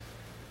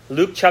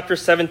Luke chapter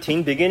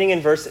 17, beginning in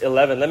verse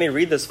 11. Let me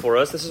read this for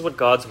us. This is what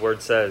God's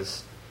word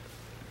says.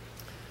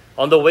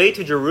 On the way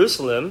to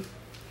Jerusalem,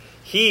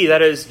 he,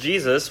 that is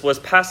Jesus, was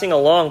passing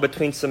along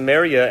between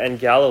Samaria and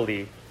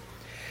Galilee.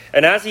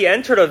 And as he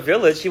entered a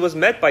village, he was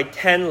met by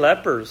 10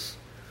 lepers,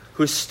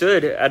 who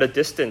stood at a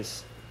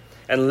distance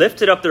and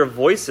lifted up their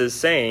voices,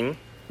 saying,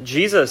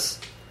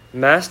 Jesus,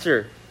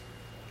 Master,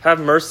 have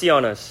mercy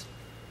on us.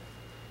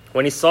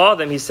 When he saw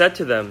them, he said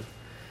to them,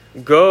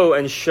 Go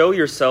and show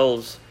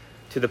yourselves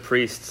to the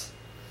priests.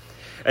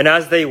 And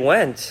as they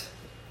went,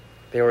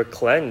 they were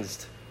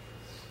cleansed.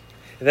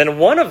 Then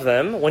one of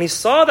them, when he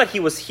saw that he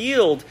was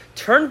healed,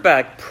 turned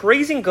back,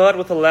 praising God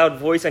with a loud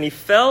voice, and he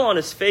fell on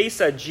his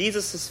face at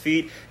Jesus'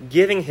 feet,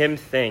 giving him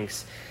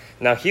thanks.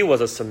 Now he was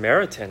a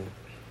Samaritan.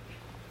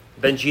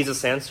 Then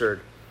Jesus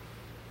answered,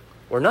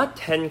 Were not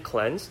 10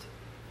 cleansed?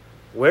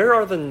 Where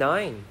are the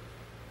 9?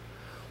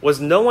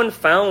 Was no one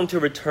found to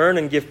return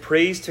and give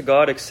praise to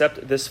God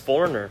except this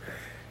foreigner?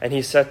 And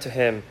he said to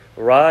him,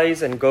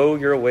 Rise and go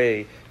your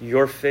way.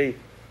 Your faith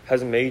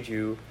has made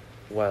you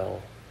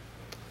well.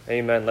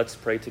 Amen. Let's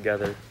pray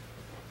together.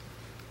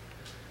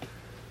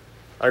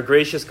 Our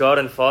gracious God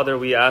and Father,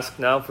 we ask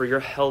now for your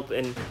help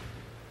in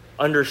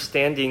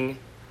understanding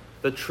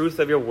the truth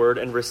of your word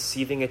and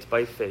receiving it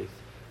by faith.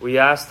 We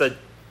ask that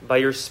by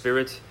your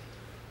Spirit,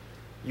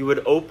 you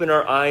would open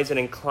our eyes and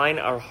incline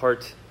our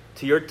heart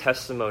to your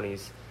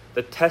testimonies,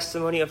 the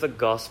testimony of the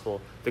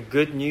gospel, the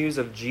good news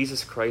of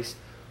Jesus Christ,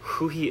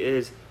 who he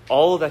is,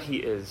 all that he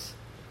is.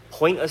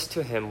 Point us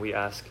to him, we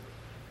ask.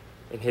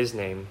 In his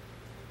name,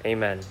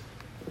 amen.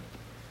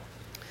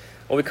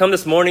 Well, we come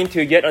this morning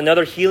to yet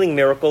another healing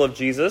miracle of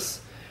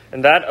Jesus,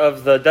 and that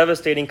of the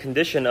devastating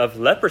condition of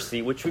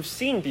leprosy, which we've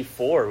seen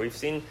before. We've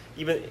seen,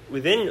 even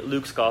within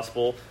Luke's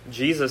gospel,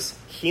 Jesus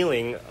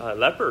healing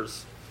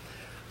lepers.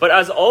 But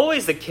as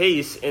always the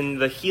case in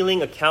the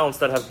healing accounts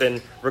that have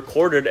been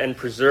recorded and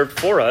preserved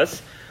for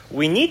us,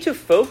 we need to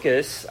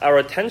focus our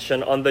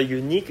attention on the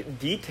unique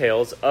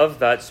details of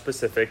that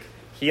specific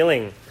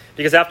healing.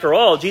 Because after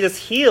all, Jesus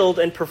healed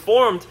and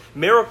performed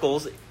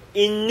miracles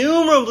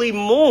innumerably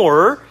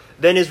more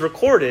than is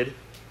recorded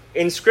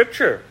in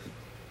Scripture.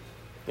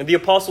 And the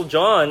Apostle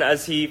John,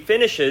 as he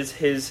finishes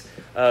his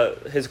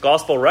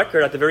gospel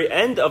record at the very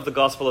end of the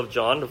Gospel of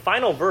John, the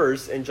final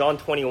verse in John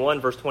 21,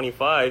 verse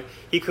 25,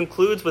 he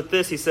concludes with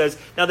this. He says,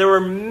 Now there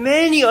were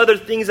many other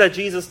things that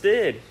Jesus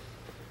did.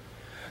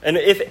 And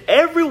if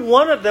every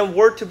one of them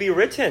were to be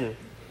written,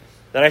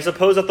 then I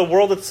suppose that the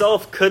world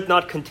itself could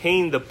not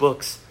contain the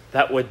books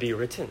that would be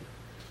written.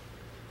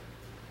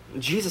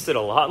 Jesus did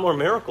a lot more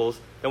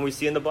miracles than we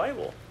see in the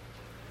Bible.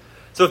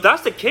 So if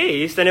that's the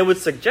case, then it would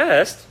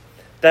suggest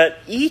that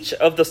each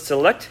of the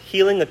select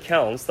healing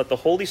accounts that the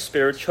Holy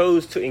Spirit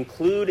chose to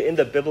include in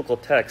the biblical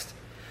text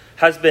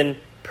has been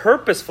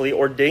purposefully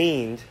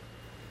ordained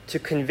to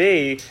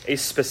convey a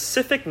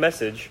specific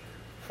message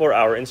for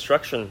our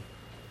instruction.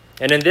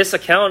 And in this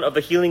account of the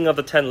healing of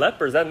the 10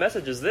 lepers, that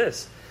message is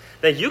this: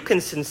 that you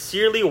can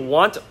sincerely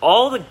want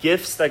all the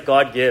gifts that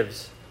God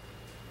gives.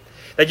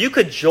 That you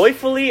could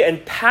joyfully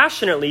and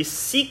passionately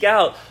seek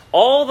out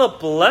all the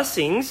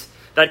blessings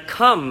that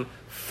come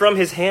from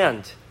his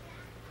hand.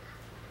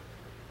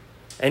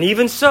 And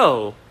even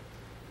so,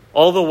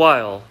 all the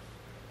while,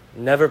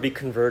 never be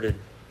converted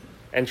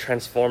and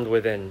transformed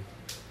within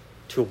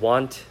to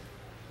want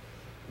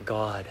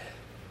God,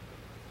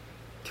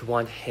 to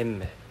want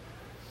him.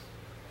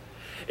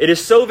 It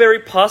is so very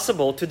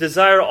possible to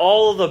desire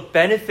all the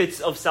benefits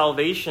of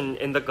salvation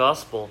in the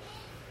gospel,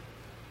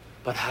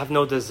 but have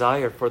no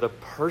desire for the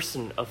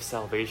person of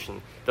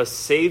salvation, the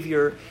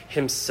Savior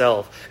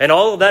himself. And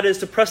all of that is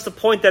to press the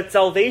point that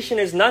salvation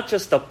is not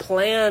just a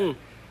plan,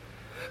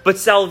 but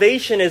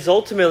salvation is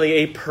ultimately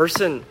a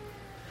person.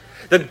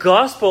 The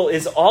gospel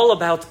is all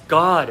about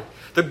God.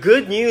 The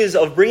good news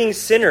of bringing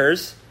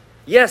sinners,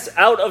 yes,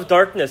 out of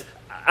darkness,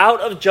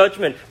 out of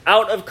judgment,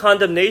 out of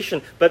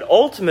condemnation, but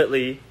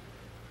ultimately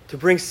to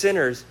bring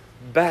sinners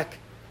back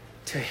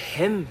to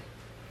him.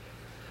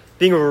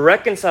 Being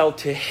reconciled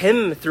to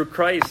him through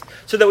Christ,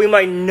 so that we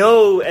might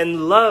know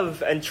and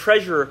love and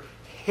treasure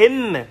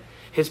him,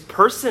 his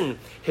person,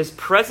 his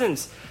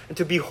presence, and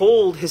to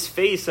behold his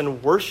face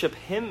and worship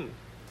him.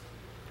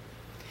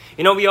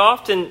 You know, we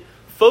often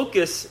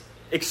focus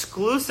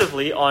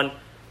exclusively on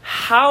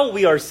how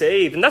we are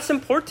saved, and that's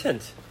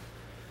important.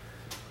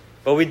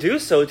 But we do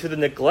so to the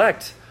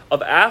neglect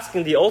of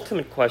asking the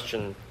ultimate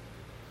question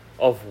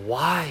of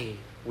why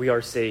we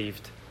are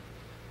saved.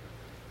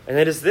 And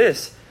it is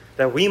this: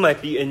 that we might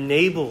be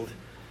enabled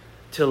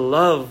to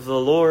love the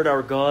Lord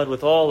our God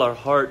with all our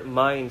heart,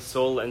 mind,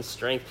 soul, and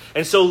strength,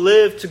 and so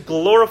live to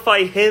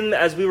glorify him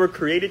as we were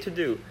created to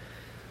do,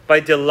 by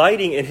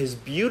delighting in his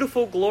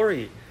beautiful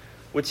glory,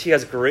 which he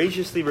has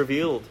graciously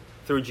revealed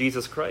through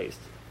Jesus Christ.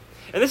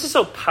 And this is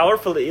so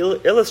powerfully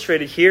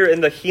illustrated here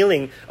in the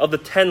healing of the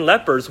 10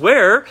 lepers,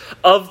 where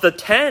of the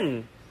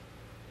 10,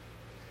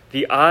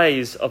 the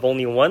eyes of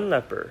only one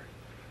leper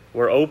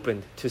were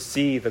opened to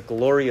see the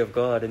glory of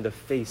God in the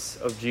face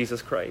of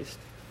Jesus Christ.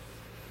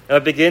 Now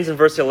it begins in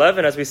verse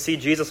 11 as we see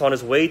Jesus on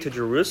his way to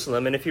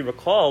Jerusalem. And if you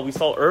recall, we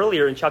saw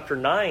earlier in chapter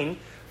 9,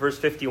 verse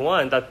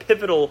 51, that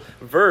pivotal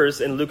verse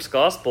in Luke's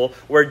gospel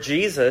where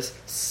Jesus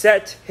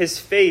set his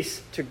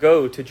face to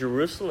go to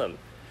Jerusalem.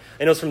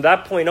 And it was from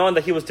that point on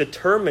that he was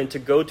determined to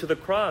go to the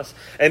cross.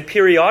 And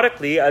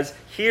periodically, as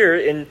here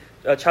in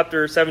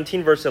chapter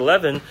 17, verse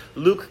 11,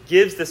 Luke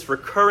gives this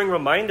recurring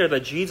reminder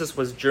that Jesus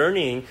was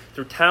journeying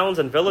through towns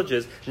and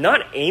villages,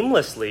 not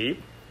aimlessly,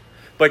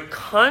 but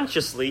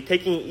consciously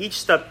taking each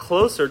step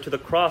closer to the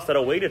cross that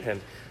awaited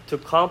him to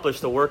accomplish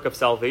the work of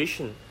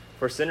salvation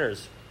for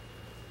sinners.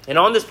 And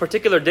on this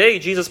particular day,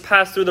 Jesus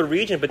passed through the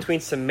region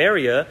between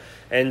Samaria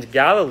and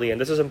Galilee.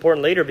 And this is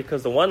important later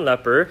because the one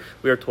leper,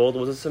 we are told,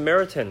 was a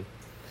Samaritan.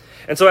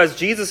 And so as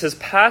Jesus is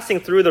passing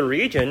through the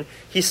region,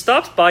 he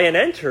stops by and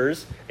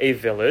enters a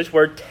village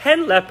where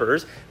 10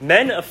 lepers,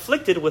 men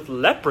afflicted with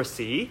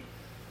leprosy,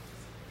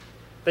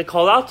 they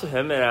call out to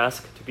him and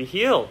ask to be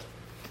healed.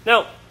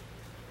 Now,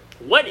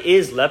 what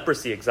is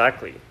leprosy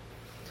exactly?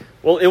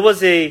 Well, it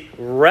was a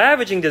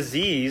ravaging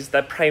disease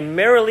that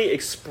primarily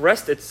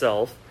expressed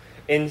itself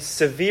in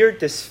severe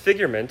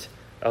disfigurement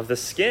of the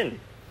skin.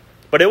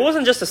 But it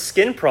wasn't just a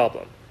skin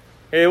problem.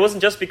 It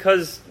wasn't just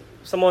because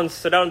someone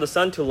stood out in the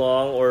sun too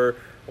long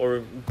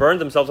or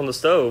burned themselves on the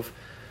stove.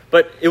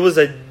 But it was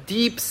a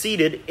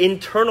deep-seated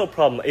internal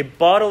problem, a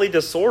bodily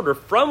disorder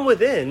from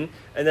within,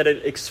 and that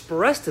it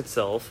expressed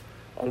itself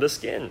on the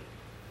skin.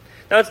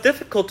 Now, it's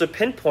difficult to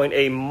pinpoint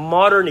a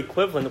modern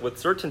equivalent with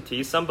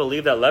certainty. Some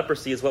believe that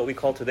leprosy is what we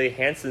call today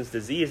Hansen's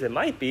disease. It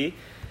might be.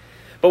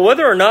 But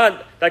whether or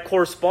not that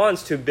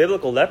corresponds to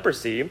biblical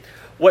leprosy,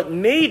 what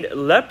made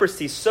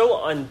leprosy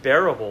so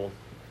unbearable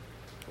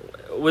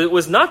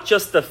was not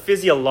just the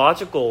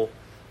physiological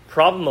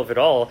problem of it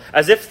all,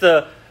 as if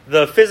the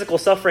physical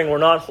suffering were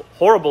not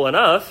horrible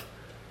enough,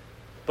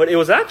 but it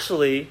was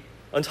actually,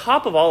 on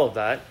top of all of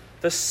that,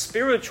 the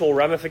spiritual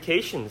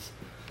ramifications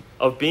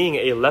of being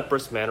a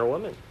leprous man or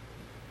woman.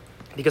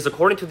 Because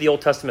according to the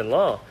Old Testament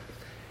law,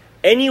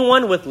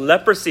 anyone with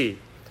leprosy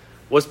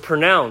was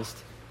pronounced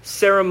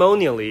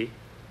ceremonially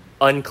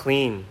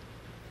unclean,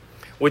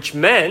 which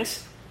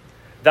meant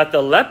that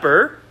the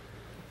leper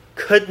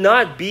could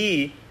not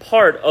be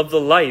part of the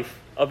life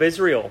of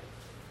Israel.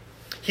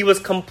 He was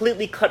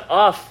completely cut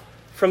off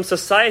from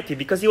society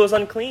because he was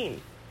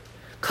unclean,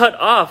 cut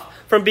off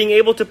from being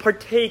able to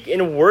partake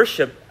in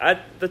worship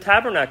at the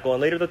tabernacle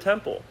and later the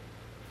temple.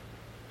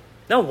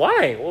 Now,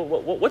 why?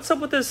 What's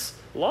up with this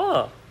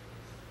law?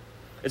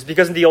 It's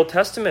because in the Old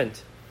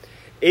Testament,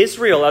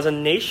 Israel as a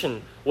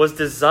nation was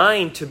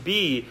designed to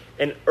be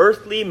an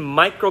earthly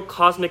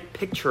microcosmic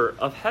picture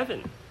of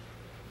heaven,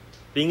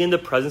 being in the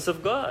presence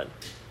of God.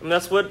 And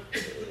that's what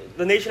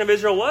the nation of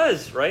Israel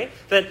was, right?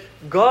 That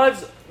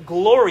God's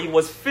glory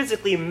was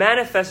physically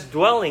manifest,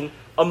 dwelling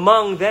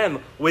among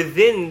them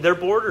within their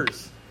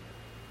borders.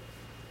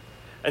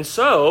 And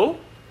so,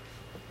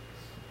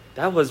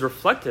 that was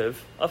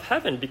reflective of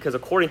heaven, because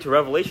according to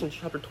Revelation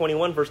chapter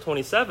 21, verse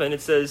 27, it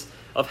says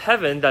of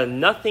heaven that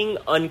nothing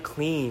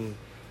unclean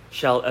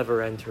shall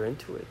ever enter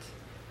into it.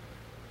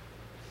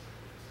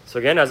 So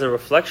again, as a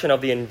reflection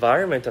of the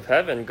environment of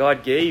heaven,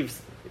 God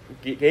gave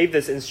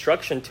this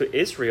instruction to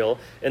Israel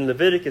in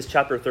Leviticus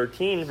chapter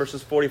 13,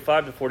 verses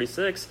 45 to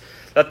 46,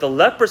 that the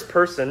leprous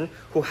person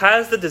who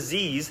has the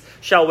disease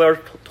shall wear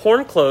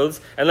torn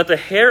clothes and let the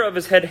hair of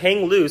his head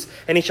hang loose,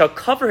 and he shall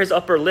cover his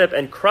upper lip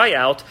and cry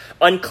out,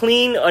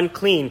 "Unclean,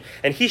 unclean."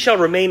 And he shall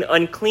remain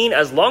unclean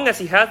as long as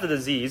he has the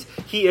disease.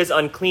 He is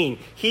unclean.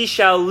 He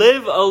shall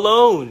live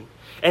alone,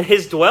 and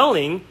his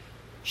dwelling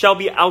shall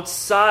be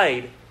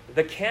outside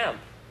the camp.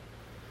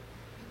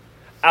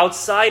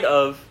 Outside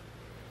of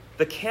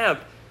the camp,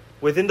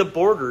 within the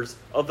borders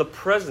of the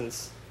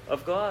presence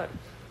of God.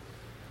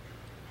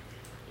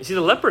 You see,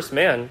 the leprous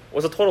man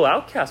was a total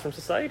outcast from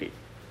society,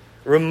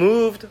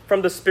 removed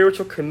from the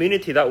spiritual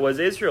community that was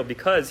Israel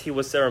because he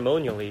was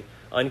ceremonially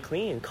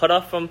unclean, cut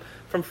off from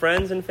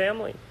friends and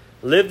family,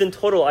 lived in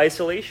total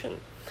isolation,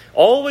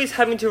 always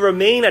having to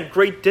remain at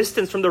great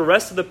distance from the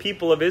rest of the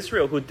people of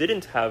Israel who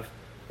didn't have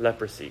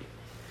leprosy.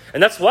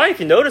 And that's why, if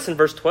you notice in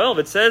verse 12,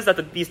 it says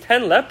that these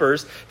 10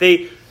 lepers,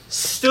 they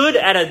stood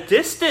at a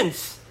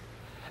distance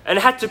and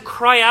had to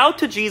cry out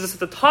to Jesus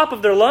at the top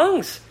of their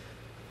lungs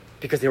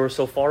because they were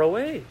so far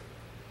away.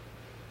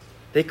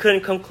 They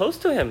couldn't come close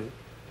to him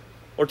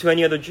or to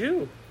any other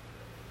Jew,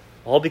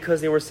 all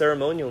because they were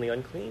ceremonially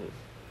unclean.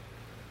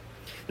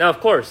 Now, of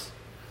course,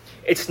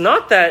 it's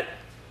not that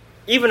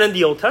even in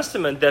the Old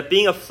Testament that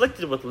being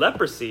afflicted with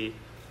leprosy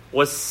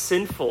was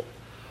sinful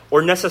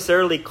or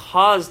necessarily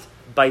caused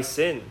by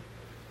sin.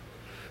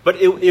 But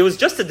it was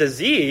just a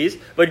disease,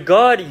 but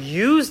God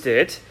used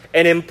it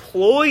and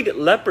employed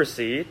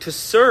leprosy to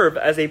serve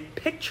as a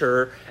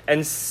picture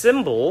and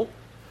symbol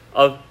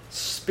of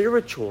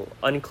spiritual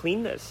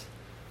uncleanness.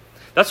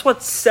 That's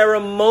what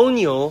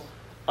ceremonial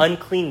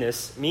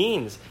uncleanness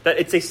means. That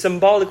it's a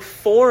symbolic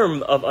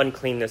form of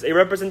uncleanness, a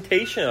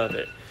representation of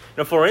it.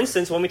 Now, for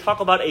instance, when we talk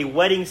about a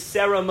wedding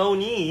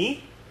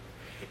ceremony,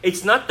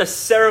 It's not the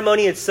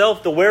ceremony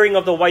itself, the wearing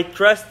of the white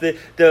dress,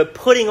 the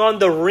putting on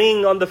the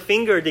ring on the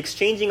finger, the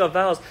exchanging of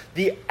vows.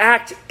 The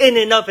act in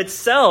and of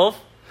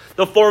itself,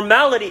 the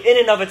formality in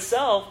and of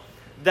itself,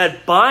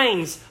 that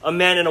binds a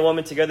man and a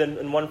woman together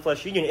in one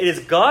flesh union. It is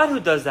God who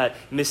does that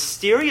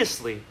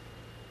mysteriously,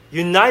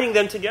 uniting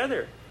them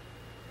together.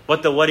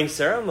 But the wedding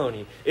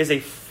ceremony is a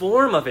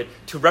form of it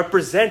to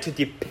represent, to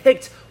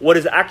depict what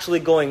is actually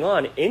going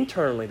on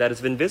internally that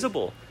has been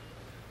visible.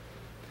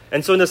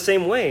 And so in the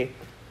same way,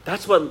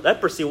 that's what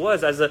leprosy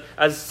was.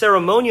 As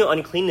ceremonial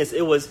uncleanness,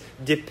 it was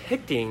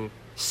depicting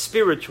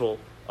spiritual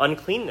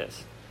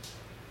uncleanness.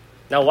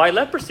 Now, why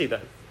leprosy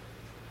then?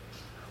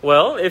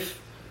 Well, if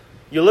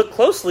you look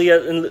closely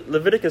in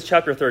Leviticus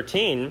chapter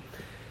 13,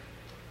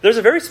 there's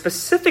a very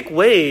specific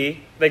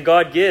way that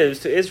God gives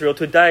to Israel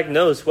to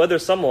diagnose whether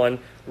someone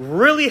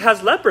really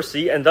has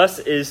leprosy and thus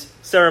is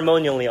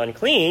ceremonially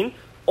unclean,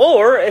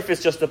 or if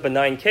it's just a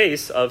benign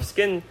case of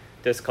skin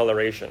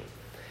discoloration.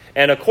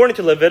 And according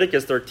to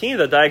Leviticus 13,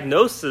 the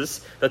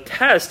diagnosis, the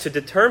test to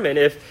determine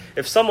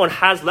if someone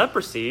has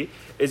leprosy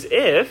is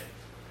if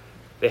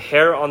the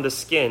hair on the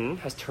skin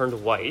has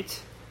turned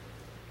white,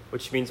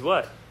 which means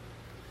what?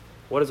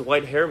 What does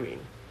white hair mean?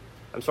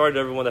 I'm sorry to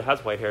everyone that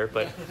has white hair,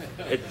 but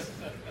it's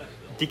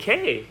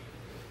decay,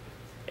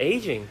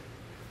 aging.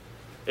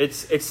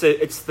 It's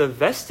the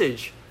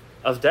vestige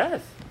of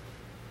death.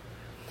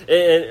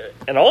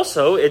 And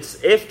also,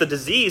 it's if the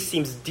disease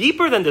seems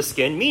deeper than the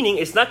skin, meaning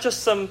it's not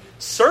just some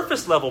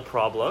surface level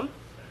problem,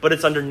 but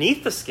it's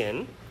underneath the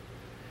skin.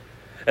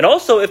 And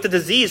also, if the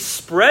disease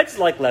spreads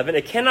like leaven,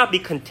 it cannot be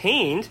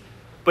contained,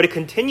 but it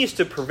continues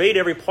to pervade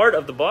every part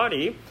of the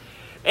body.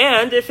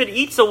 And if it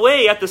eats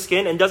away at the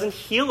skin and doesn't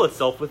heal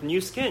itself with new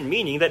skin,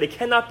 meaning that it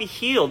cannot be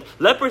healed.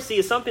 Leprosy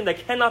is something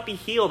that cannot be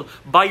healed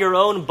by your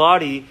own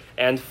body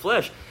and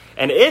flesh.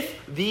 And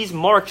if these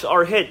marks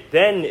are hit,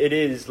 then it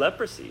is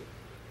leprosy.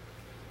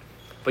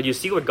 But you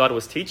see what God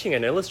was teaching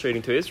and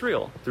illustrating to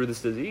Israel through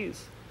this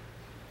disease.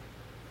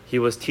 He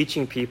was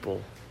teaching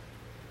people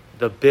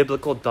the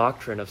biblical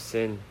doctrine of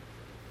sin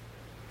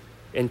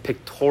in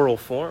pictorial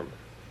form.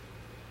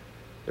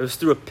 It was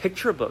through a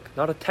picture book,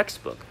 not a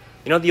textbook.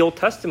 You know, the Old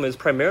Testament is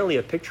primarily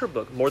a picture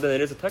book more than it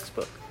is a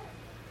textbook.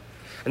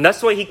 And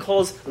that's why he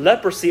calls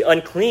leprosy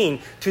unclean,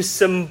 to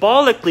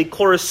symbolically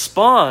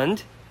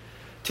correspond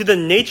to the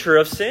nature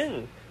of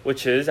sin,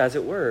 which is, as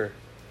it were,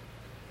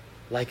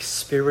 like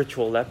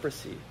spiritual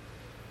leprosy.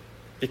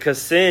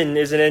 Because sin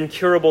is an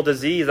incurable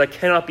disease that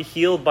cannot be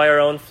healed by our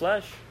own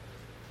flesh.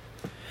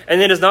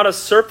 And it is not a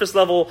surface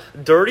level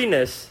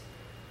dirtiness.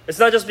 It's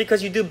not just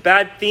because you do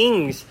bad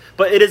things,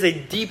 but it is a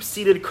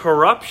deep-seated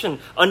corruption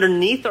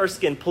underneath our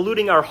skin,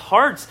 polluting our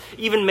hearts,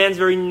 even man's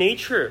very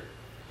nature.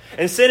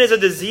 And sin is a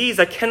disease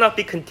that cannot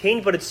be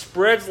contained, but it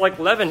spreads like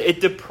leaven. It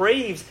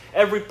depraves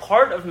every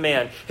part of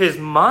man, his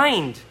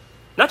mind,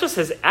 not just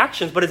his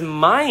actions, but his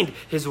mind,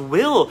 his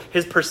will,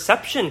 his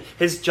perception,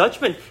 his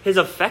judgment, his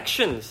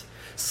affections,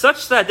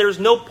 such that there is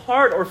no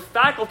part or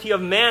faculty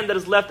of man that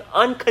is left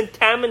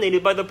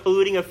uncontaminated by the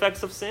polluting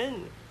effects of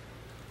sin.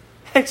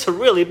 It's a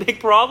really big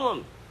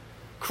problem,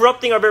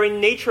 corrupting our very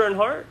nature and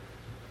heart.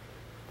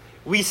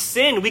 We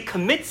sin, we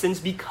commit sins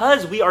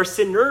because we are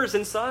sinners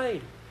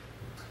inside.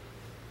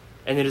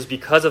 And it is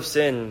because of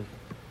sin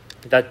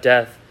that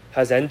death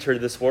has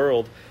entered this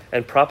world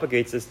and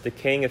propagates its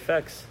decaying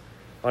effects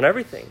on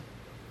everything.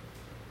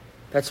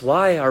 That's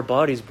why our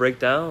bodies break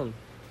down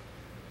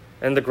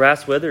and the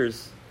grass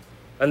withers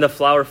and the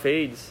flower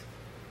fades.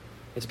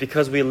 It's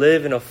because we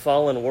live in a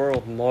fallen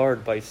world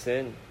marred by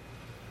sin.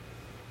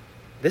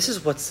 This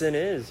is what sin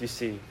is, you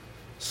see.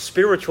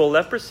 Spiritual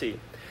leprosy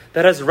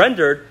that has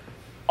rendered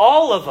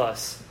all of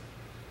us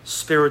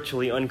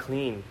spiritually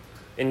unclean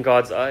in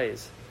God's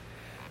eyes.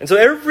 And so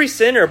every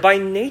sinner by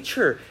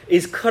nature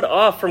is cut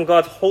off from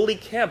God's holy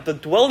camp, the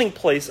dwelling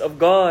place of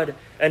God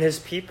and his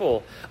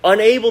people,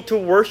 unable to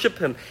worship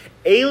him,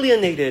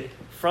 alienated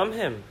from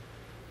him.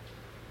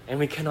 And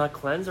we cannot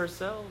cleanse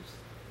ourselves.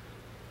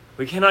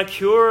 We cannot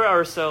cure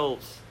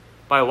ourselves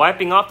by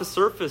wiping off the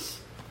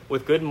surface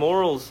with good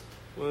morals,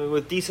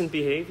 with decent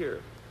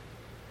behavior.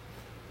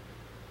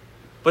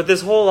 But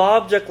this whole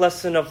object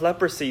lesson of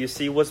leprosy, you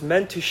see, was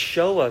meant to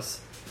show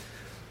us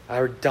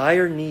our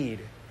dire need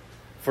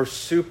for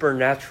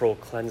supernatural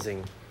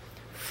cleansing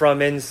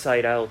from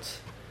inside out.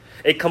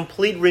 A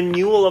complete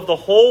renewal of the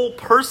whole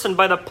person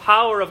by the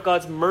power of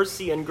God's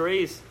mercy and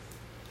grace.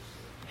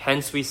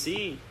 Hence we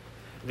see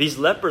these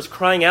lepers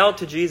crying out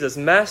to Jesus,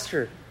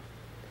 "Master,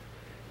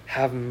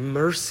 have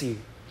mercy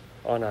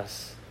on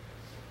us.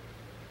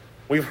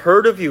 We've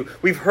heard of you.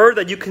 We've heard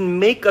that you can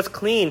make us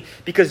clean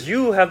because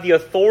you have the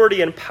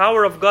authority and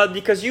power of God,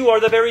 because you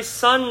are the very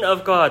Son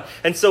of God.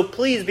 And so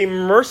please be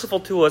merciful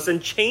to us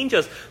and change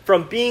us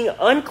from being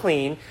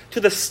unclean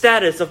to the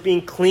status of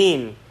being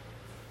clean."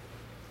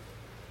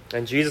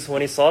 And Jesus,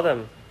 when he saw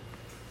them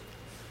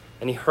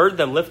and he heard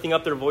them lifting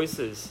up their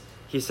voices,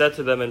 he said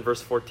to them in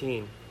verse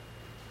 14,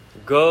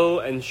 "Go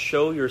and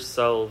show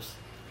yourselves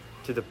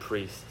to the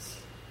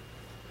priests."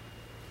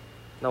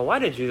 Now, why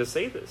did Jesus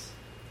say this?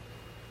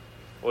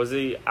 Was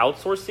he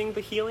outsourcing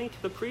the healing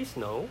to the priest?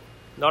 No,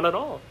 not at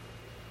all.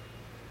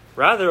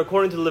 Rather,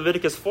 according to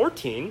Leviticus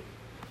 14,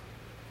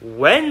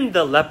 when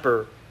the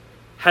leper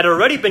had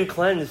already been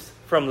cleansed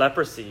from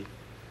leprosy,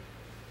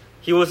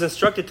 he was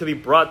instructed to be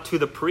brought to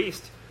the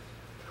priest,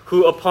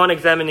 who, upon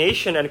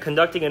examination and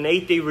conducting an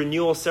 8-day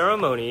renewal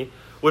ceremony,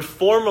 would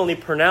formally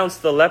pronounce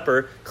the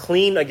leper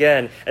clean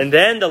again. And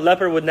then the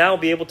leper would now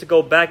be able to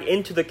go back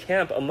into the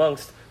camp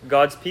amongst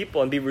God's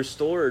people and be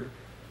restored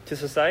to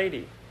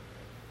society.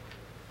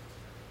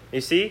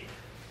 You see,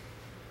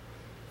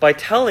 by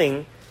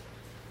telling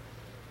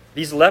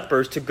these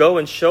lepers to go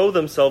and show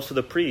themselves to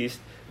the priest,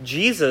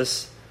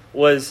 Jesus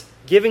was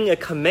giving a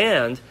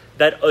command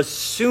that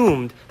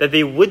assumed that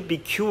they would be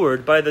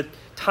cured by the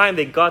time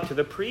they got to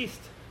the priest.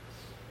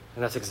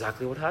 And that's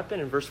exactly what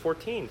happened in verse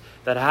 14.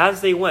 That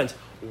as they went,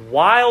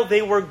 while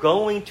they were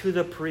going to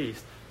the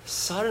priest,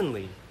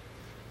 suddenly,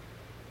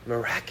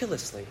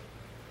 miraculously,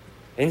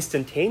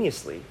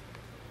 instantaneously,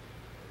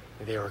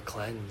 they were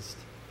cleansed.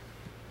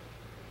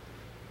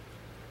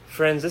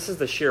 Friends, this is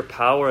the sheer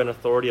power and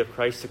authority of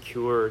Christ to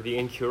cure the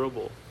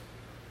incurable,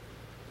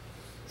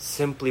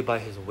 simply by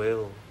His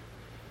will.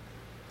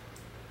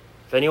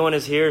 If anyone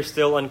is here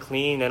still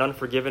unclean and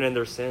unforgiven in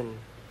their sin,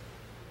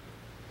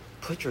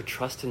 put your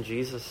trust in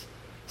Jesus.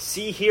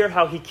 See here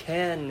how He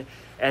can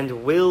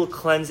and will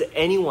cleanse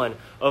anyone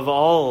of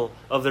all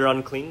of their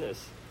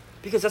uncleanness.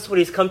 Because that's what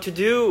He's come to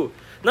do.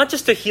 Not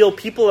just to heal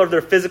people of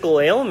their physical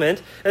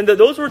ailment. And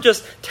those were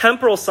just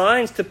temporal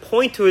signs to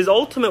point to His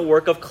ultimate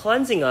work of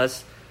cleansing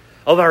us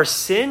of our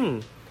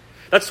sin.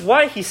 That's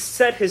why He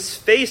set His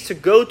face to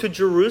go to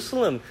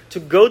Jerusalem, to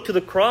go to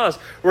the cross,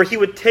 where He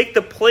would take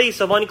the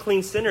place of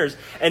unclean sinners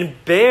and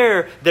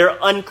bear their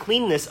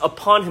uncleanness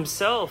upon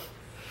Himself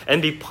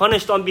and be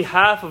punished on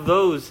behalf of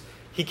those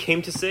He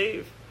came to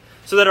save,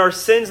 so that our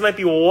sins might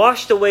be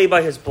washed away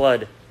by His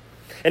blood.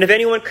 And if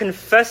anyone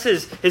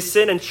confesses his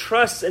sin and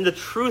trusts in the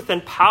truth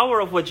and power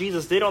of what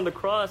Jesus did on the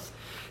cross,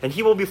 and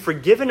he will be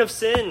forgiven of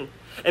sin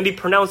and be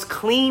pronounced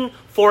clean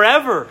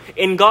forever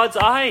in God's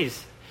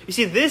eyes. You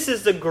see, this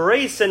is the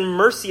grace and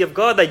mercy of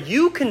God, that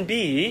you can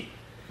be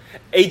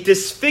a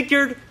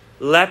disfigured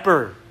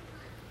leper,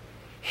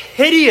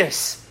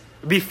 hideous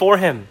before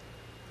Him.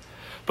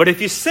 But if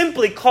you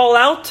simply call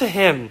out to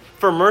Him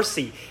for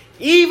mercy,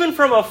 even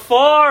from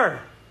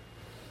afar,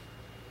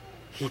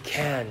 He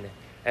can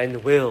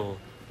and will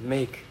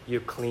make you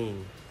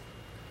clean.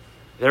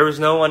 There is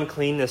no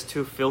uncleanness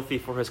too filthy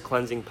for His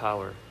cleansing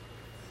power.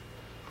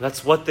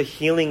 That's what the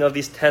healing of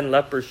these 10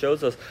 lepers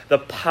shows us. The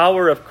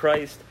power of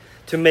Christ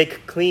to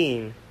make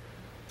clean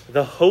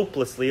the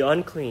hopelessly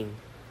unclean.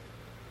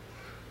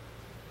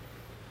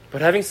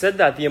 But having said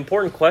that, the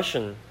important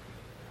question,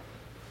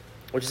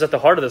 which is at the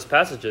heart of this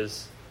passage,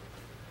 is,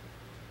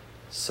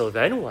 so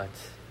then what?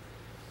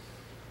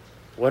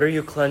 What are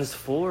you cleansed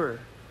for?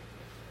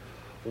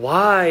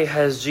 Why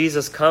has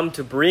Jesus come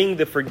to bring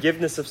the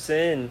forgiveness of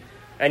sin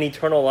and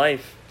eternal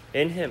life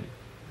in Him?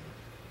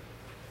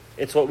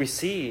 It's what we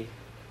see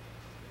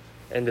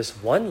in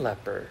this one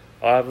leper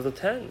out of the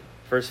 10.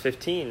 Verse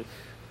 15.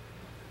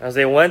 As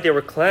they went, they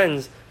were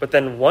cleansed, but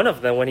then one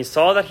of them, when he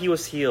saw that he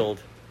was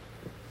healed,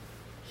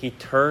 he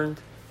turned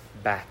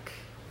back,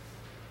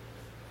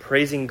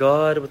 praising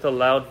God with a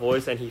loud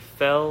voice, and he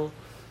fell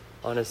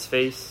on his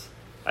face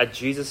at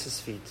Jesus'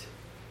 feet,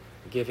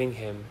 giving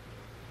Him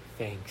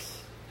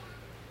thanks.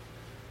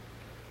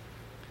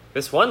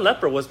 This one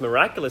leper was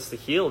miraculously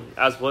healed,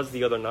 as was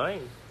the other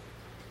 9.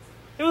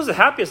 It was the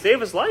happiest day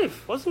of his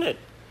life, wasn't it?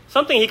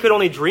 Something he could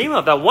only dream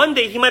of, that one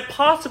day he might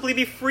possibly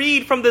be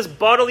freed from this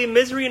bodily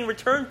misery and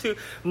return to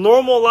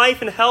normal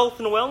life and health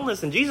and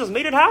wellness. And Jesus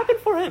made it happen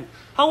for him.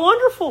 How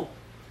wonderful.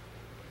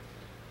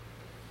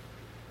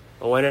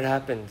 But when it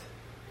happened,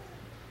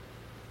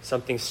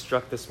 something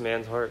struck this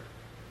man's heart.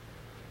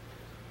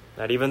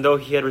 That even though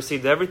he had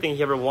received everything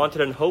he ever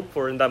wanted and hoped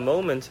for in that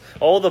moment,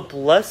 all the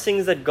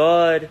blessings that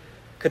God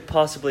could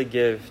possibly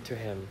give to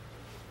him,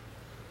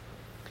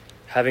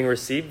 having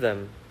received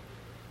them,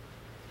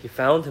 he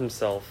found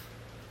himself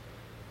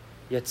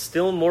yet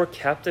still more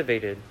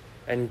captivated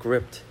and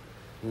gripped,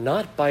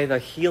 not by the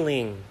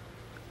healing,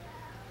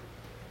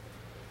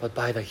 but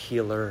by the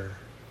healer.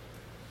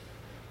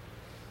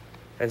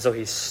 And so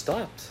he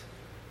stopped,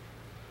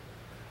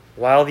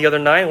 while the other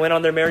 9 went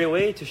on their merry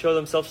way to show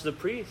themselves to the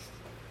priest.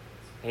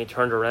 And he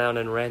turned around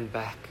and ran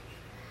back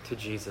to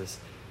Jesus,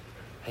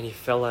 and he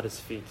fell at His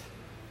feet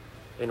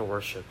in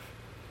worship.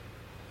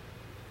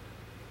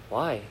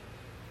 Why?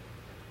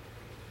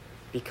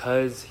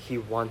 Because he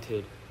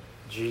wanted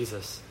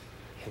Jesus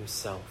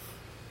Himself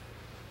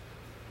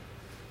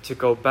to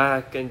go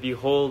back and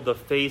behold the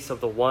face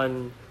of the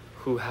one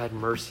who had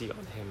mercy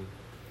on him.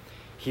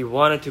 He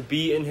wanted to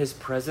be in His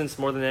presence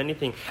more than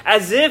anything,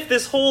 as if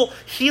this whole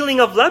healing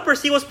of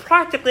leprosy was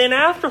practically an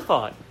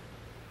afterthought,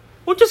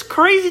 which is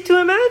crazy to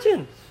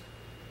imagine.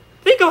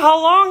 Think of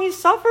how long he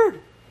suffered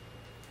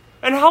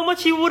and how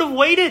much he would have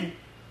waited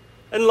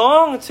and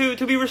longed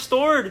to be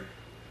restored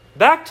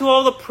back to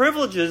all the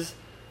privileges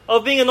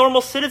of being a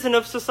normal citizen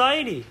of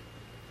society.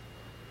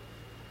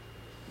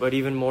 But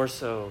even more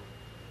so,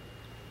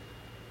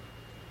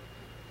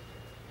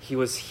 he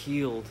was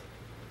healed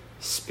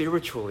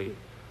spiritually.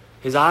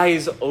 His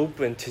eyes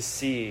opened to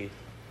see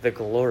the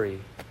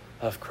glory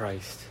of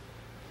Christ.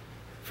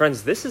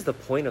 Friends, this is the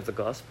point of the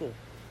gospel.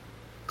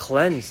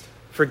 Cleansed,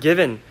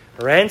 forgiven,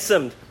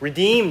 ransomed,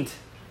 redeemed.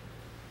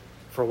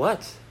 For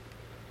what?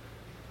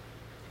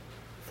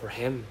 For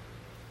Him.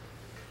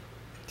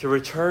 To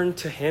return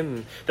to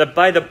Him, that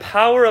by the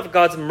power of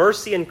God's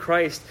mercy in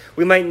Christ,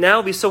 we might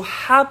now be so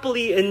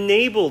happily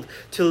enabled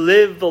to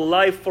live the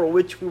life for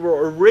which we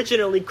were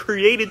originally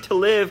created to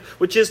live,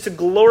 which is to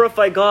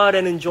glorify God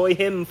and enjoy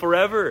Him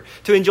forever.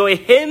 To enjoy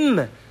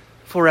Him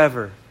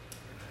forever.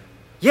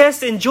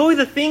 Yes, enjoy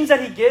the things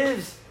that He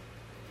gives.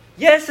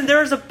 Yes, and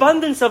there is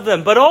abundance of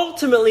them, but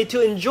ultimately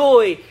to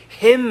enjoy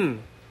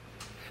Him.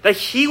 That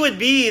He would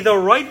be the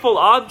rightful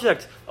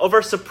object of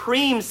our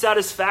supreme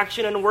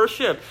satisfaction and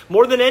worship,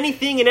 more than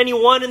anything and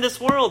anyone in this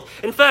world.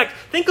 In fact,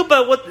 think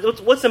about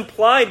what's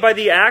implied by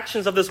the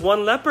actions of this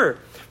one leper.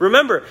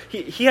 Remember,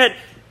 he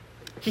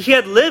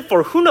had lived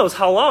for who knows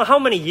how long, how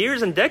many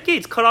years and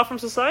decades, cut off from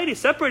society,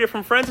 separated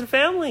from friends and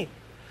family.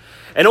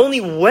 And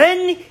only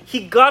when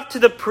he got to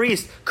the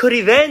priest could he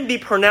then be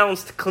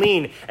pronounced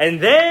clean, and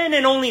then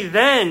and only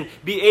then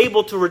be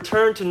able to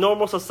return to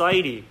normal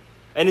society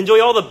and enjoy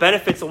all the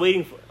benefits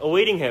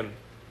awaiting him.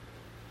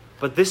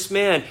 But this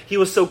man, he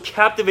was so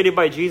captivated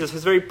by Jesus,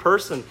 his very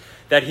person,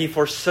 that he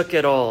forsook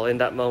it all in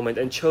that moment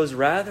and chose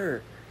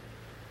rather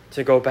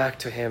to go back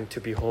to Him to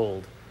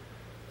behold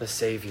the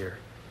Savior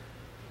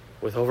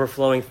with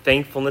overflowing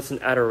thankfulness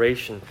and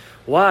adoration.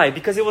 Why?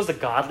 Because it was a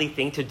godly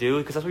thing to do,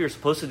 because that's what you're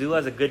supposed to do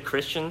as a good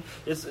Christian,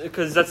 is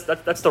because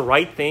that's the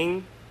right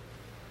thing.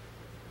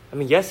 I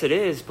mean, yes, it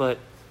is, but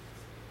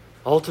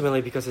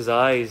ultimately because his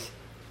eyes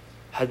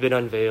had been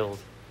unveiled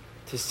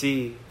to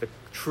see the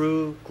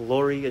true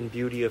glory and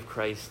beauty of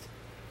Christ.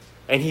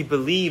 And he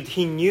believed,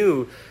 he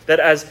knew that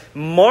as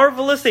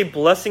marvelous a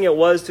blessing it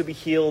was to be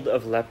healed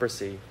of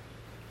leprosy,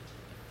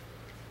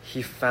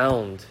 he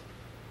found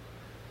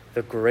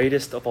the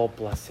greatest of all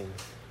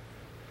blessings,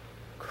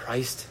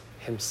 Christ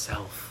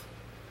Himself,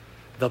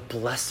 the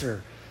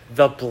Blesser,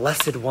 the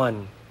Blessed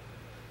One.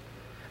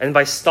 And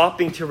by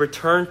stopping to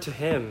return to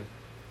Him,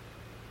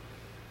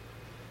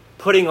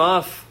 putting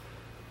off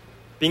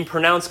being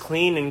pronounced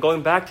clean and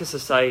going back to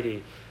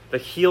society, the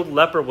healed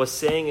leper was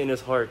saying in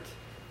his heart,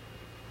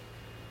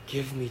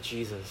 "Give me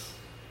Jesus.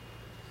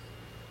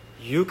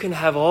 You can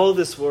have all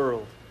this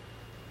world,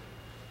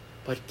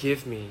 but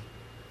give me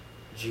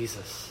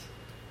Jesus."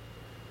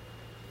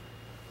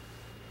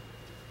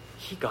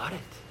 He got it.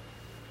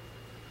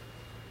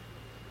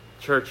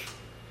 Church,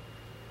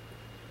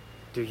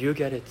 do you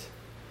get it?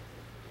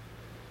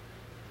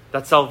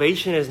 That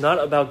salvation is not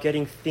about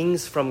getting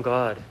things from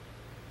God,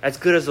 as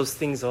good as those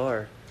things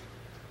are.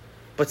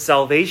 But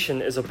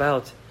salvation is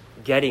about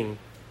getting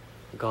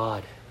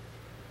God.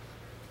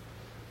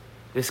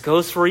 This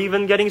goes for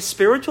even getting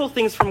spiritual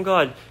things from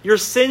God. Your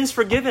sins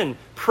forgiven.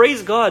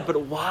 Praise God.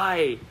 But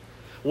why?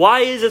 Why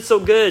is it so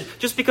good?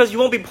 Just because you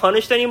won't be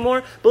punished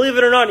anymore? Believe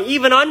it or not,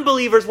 even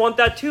unbelievers want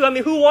that too. I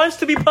mean, who wants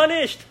to be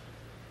punished?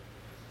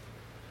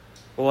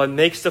 Well, what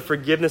makes the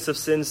forgiveness of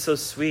sins so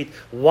sweet?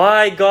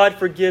 Why God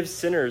forgives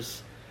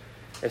sinners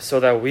is so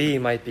that we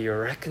might be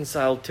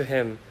reconciled to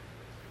Him,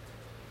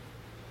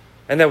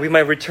 and that we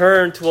might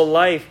return to a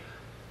life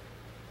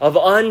of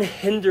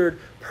unhindered,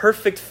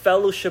 perfect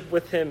fellowship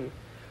with Him,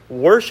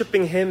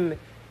 worshiping Him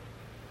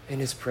in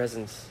His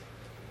presence.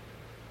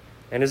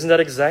 And isn't that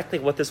exactly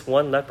what this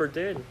one leper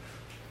did?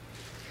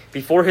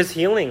 Before his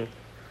healing,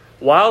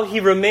 while he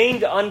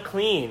remained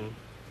unclean,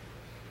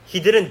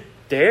 he didn't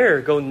dare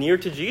go near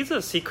to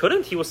Jesus. He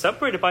couldn't. He was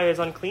separated by his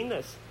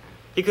uncleanness.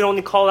 He could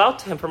only call out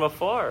to Him from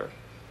afar.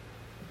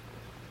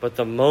 But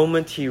the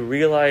moment he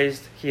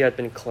realized he had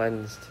been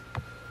cleansed,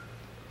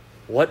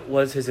 what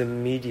was his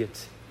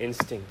immediate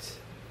instinct?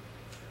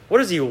 What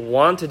does he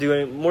want to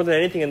do more than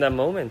anything in that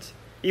moment?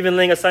 Even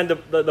laying aside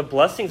the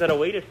blessings that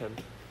awaited him.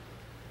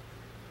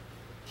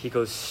 He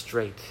goes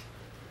straight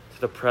to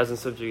the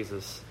presence of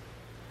Jesus.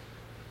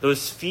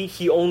 Those feet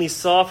he only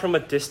saw from a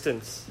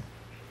distance.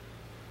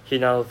 He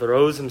now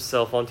throws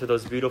himself onto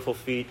those beautiful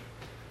feet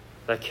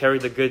that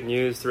carried the good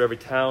news through every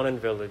town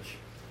and village,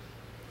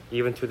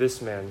 even to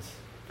this man's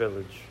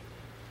village.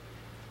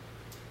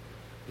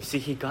 You see,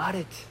 he got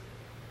it.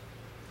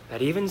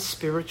 That even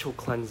spiritual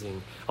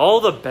cleansing, all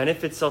the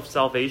benefits of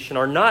salvation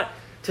are not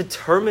to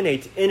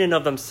terminate in and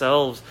of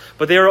themselves,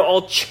 but they are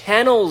all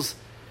channels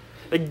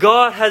that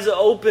God has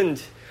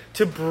opened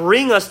to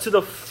bring us to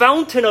the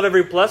fountain of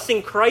every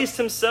blessing, Christ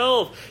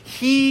Himself.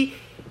 He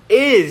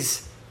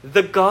is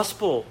the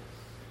gospel.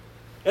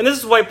 And this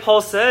is why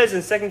Paul says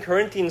in 2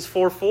 Corinthians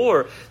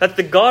 4:4 that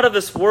the God of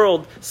this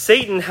world,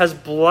 Satan, has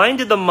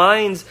blinded the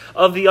minds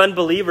of the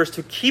unbelievers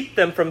to keep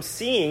them from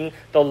seeing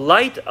the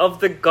light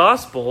of the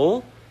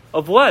gospel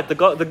of what? The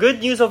good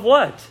news of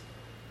what?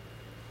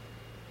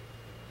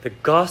 The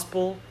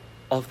gospel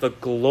of the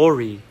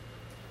glory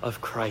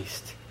of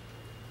Christ,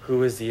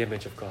 who is the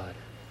image of God.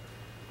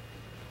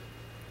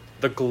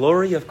 The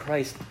glory of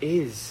Christ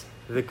is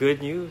the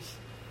good news.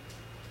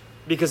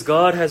 Because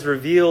God has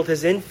revealed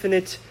his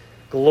infinite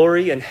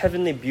glory and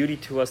heavenly beauty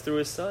to us through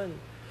his Son.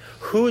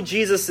 Who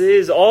Jesus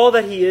is, all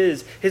that he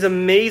is, his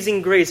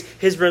amazing grace,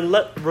 his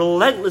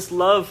relentless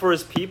love for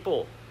his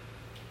people,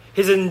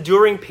 his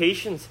enduring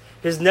patience,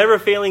 his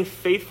never-failing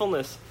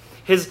faithfulness,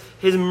 his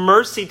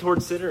mercy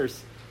towards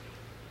sinners.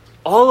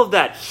 All of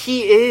that,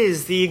 he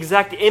is the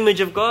exact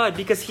image of God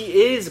because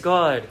he is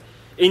God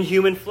in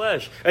human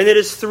flesh. And it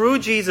is through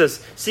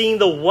Jesus, seeing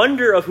the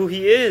wonder of who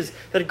he is,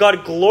 that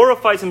God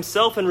glorifies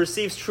himself and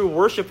receives true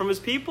worship from his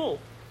people.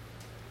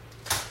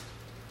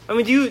 I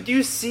mean, do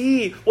you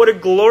see what a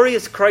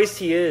glorious Christ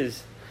he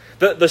is?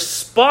 The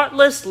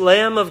spotless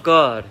Lamb of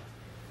God,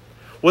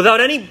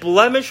 without any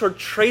blemish or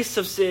trace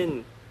of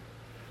sin,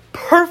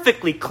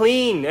 perfectly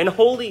clean and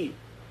holy,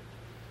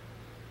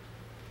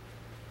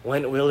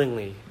 went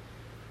willingly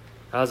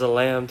as a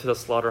lamb to the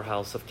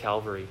slaughterhouse of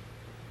Calvary.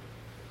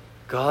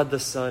 God the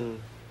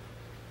Son,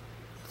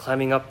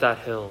 climbing up that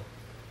hill,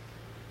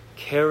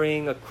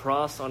 carrying a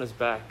cross on his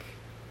back,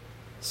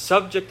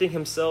 subjecting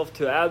himself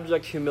to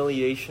abject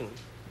humiliation,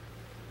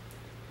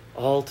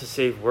 all to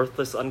save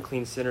worthless,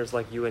 unclean sinners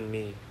like you and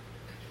me,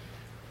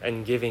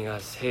 and giving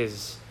us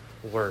his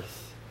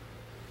worth.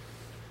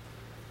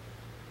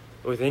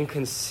 With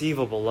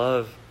inconceivable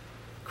love,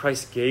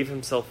 Christ gave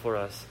himself for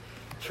us.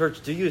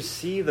 Church, do you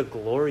see the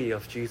glory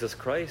of Jesus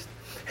Christ?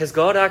 Has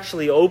God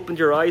actually opened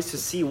your eyes to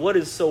see what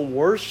is so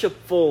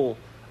worshipful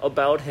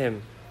about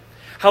him?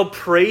 How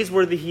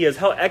praiseworthy he is,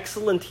 how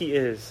excellent he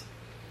is?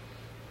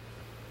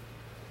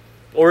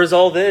 Or is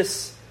all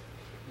this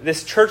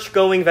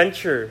church-going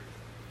venture,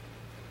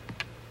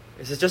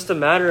 is it just a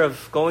matter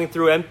of going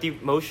through empty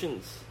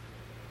motions?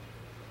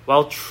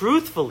 While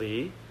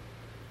truthfully,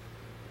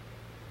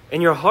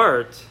 in your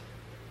heart,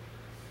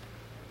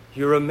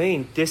 you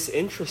remain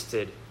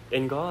disinterested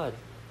in God,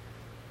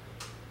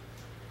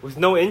 with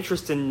no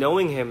interest in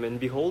knowing him and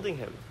beholding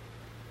him.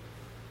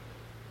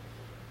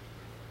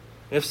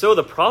 And if so,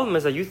 the problem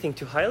is that you think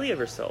too highly of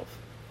yourself.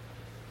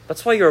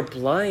 That's why you're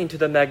blind to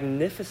the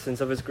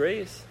magnificence of his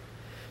grace.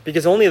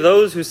 Because only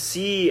those who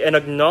see and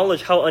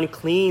acknowledge how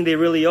unclean they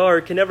really are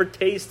can ever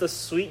taste the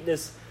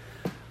sweetness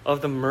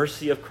of the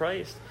mercy of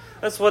Christ.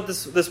 That's what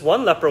this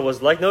one leper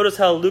was like. Notice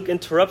how Luke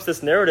interrupts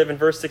this narrative in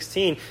verse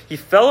 16. He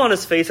fell on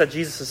his face at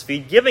Jesus'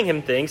 feet, giving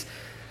him thanks.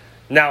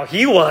 Now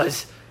he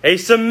was a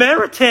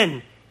Samaritan.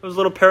 It was a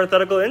little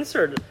parenthetical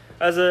insert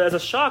as a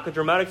shock, a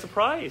dramatic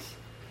surprise.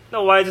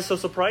 Now, why is it so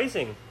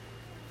surprising?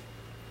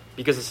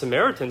 Because the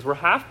Samaritans were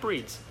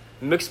half-breeds,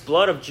 mixed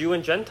blood of Jew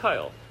and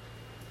Gentile.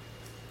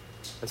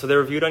 And so they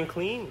were viewed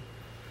unclean.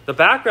 The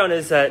background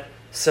is that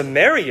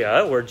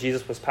Samaria, where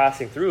Jesus was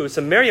passing through,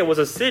 Samaria was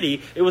a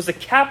city. It was the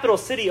capital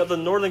city of the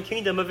northern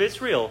kingdom of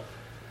Israel,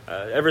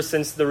 ever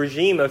since the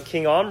regime of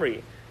King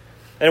Omri.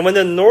 And when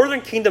the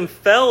northern kingdom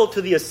fell to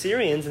the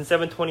Assyrians in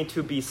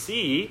 722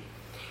 BC,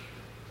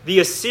 the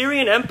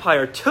Assyrian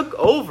Empire took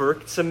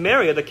over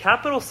Samaria, the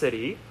capital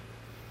city,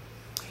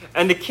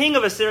 and the king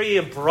of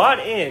Assyria brought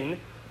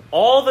in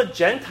all the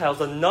Gentiles,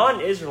 the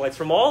non-Israelites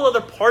from all other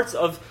parts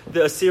of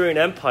the Assyrian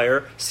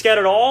Empire,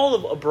 scattered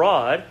all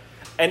abroad,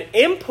 and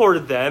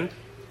imported them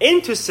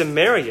into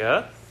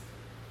Samaria.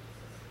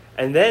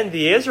 And then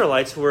the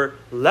Israelites who were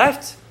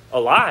left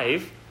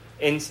alive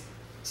in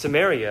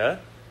Samaria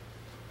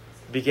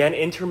began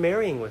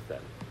intermarrying with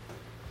them.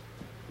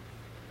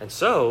 And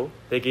so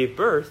they gave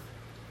birth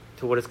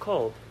to what is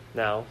called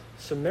now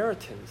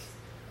Samaritans,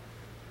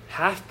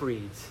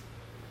 half-breeds,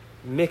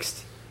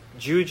 mixed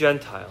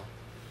Jew-Gentile.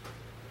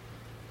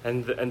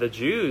 And the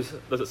Jews,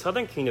 the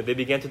southern kingdom, they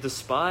began to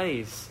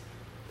despise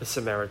the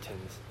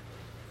Samaritans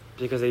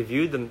because they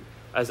viewed them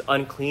as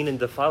unclean and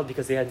defiled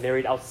because they had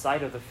married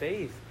outside of the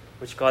faith,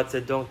 which God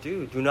said don't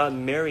do. Do not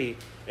marry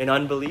an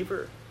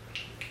unbeliever.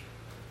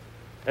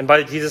 And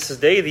by Jesus'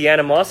 day, the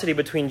animosity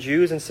between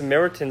Jews and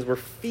Samaritans were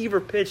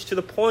fever-pitched to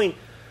the point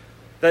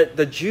that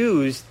the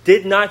Jews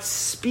did not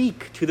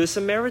speak to the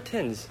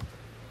Samaritans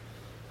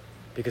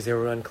because they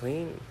were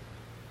unclean.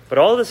 But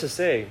all this to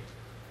say,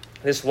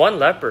 this one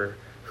leper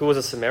who was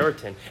a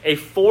Samaritan, a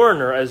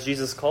foreigner as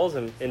Jesus calls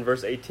him in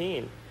verse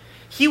 18,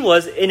 he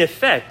was in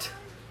effect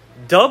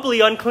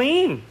doubly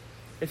unclean,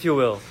 if you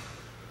will.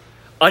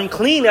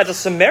 Unclean as a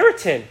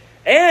Samaritan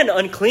and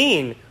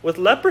unclean with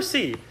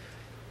leprosy.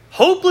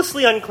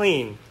 Hopelessly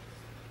unclean.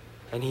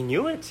 And he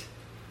knew it.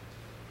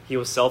 He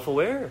was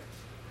self-aware.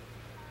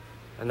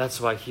 And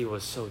that's why he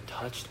was so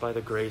touched by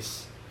the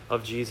grace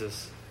of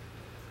Jesus,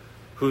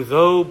 who,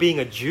 though being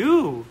a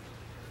Jew,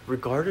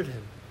 regarded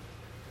him,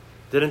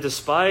 didn't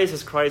despise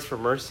his cries for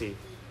mercy,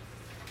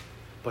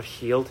 but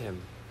healed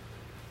him.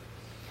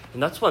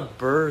 And that's what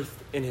birthed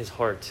in his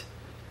heart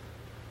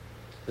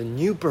the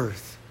new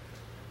birth,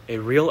 a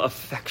real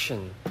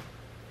affection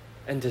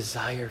and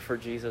desire for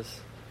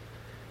Jesus.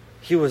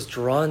 He was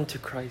drawn to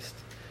Christ,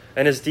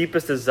 and his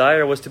deepest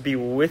desire was to be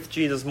with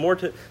Jesus more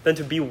than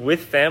to be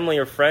with family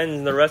or friends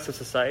and the rest of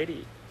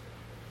society.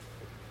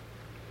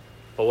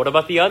 But what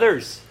about the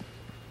others?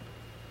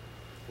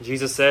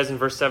 Jesus says in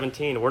verse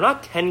 17, were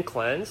not 10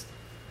 cleansed?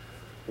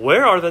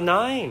 Where are the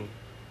 9?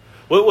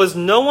 Was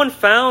no one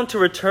found to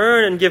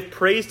return and give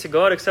praise to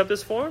God except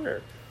this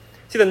foreigner?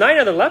 See, the 9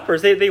 other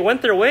lepers, they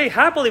went their way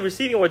happily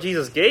receiving what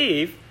Jesus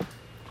gave,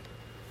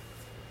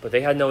 but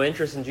they had no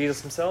interest in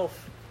Jesus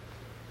himself.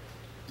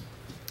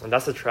 And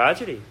that's a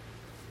tragedy.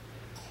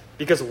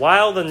 Because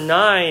while the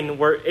 9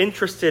 were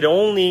interested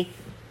only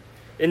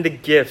in the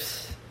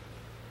gifts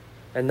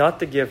and not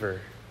the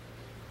giver,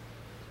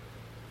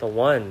 the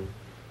one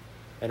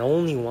and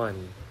only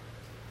one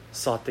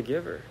sought the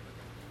giver.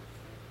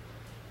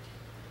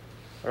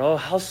 Oh,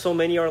 how so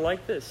many are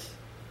like this?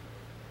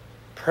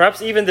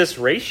 Perhaps even this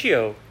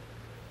ratio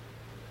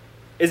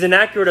is an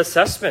accurate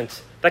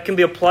assessment that can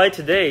be applied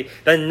today.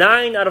 That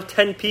 9 out of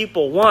 10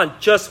 people want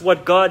just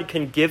what God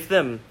can give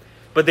them,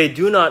 but they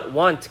do not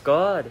want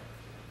God.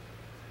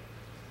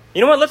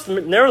 You know what? Let's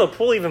narrow the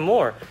pool even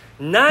more.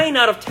 9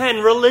 out of 10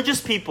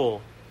 religious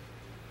people,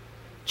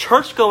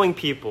 church-going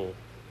people,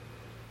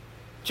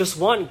 just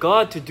want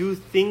God to do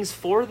things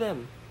for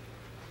them.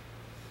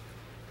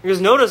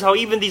 Because notice how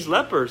even these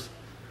lepers,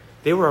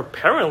 they were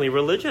apparently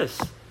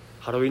religious.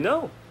 How do we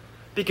know?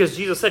 Because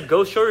Jesus said,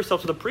 go show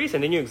yourself to the priest,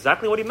 and they knew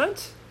exactly what he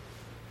meant.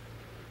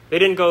 They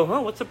didn't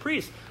go, what's a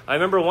priest? I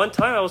remember one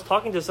time I was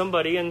talking to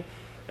somebody, and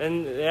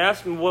they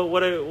asked me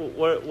what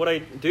I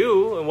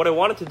do and what I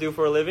wanted to do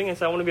for a living. And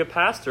said, I want to be a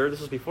pastor. This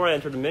was before I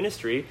entered the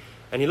ministry.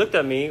 And he looked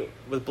at me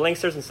with blank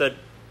stares and said,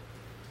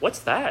 what's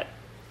that?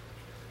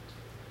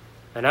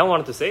 And I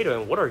wanted to say to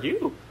him, what are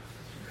you?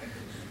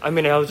 I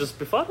was just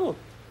befuddled.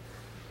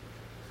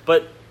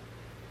 But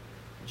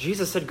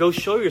Jesus said, go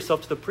show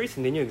yourself to the priest.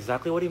 And they knew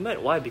exactly what he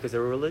meant. Why? Because they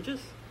were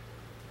religious.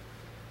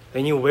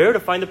 They knew where to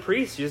find the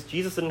priest.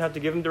 Jesus didn't have to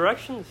give them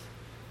directions.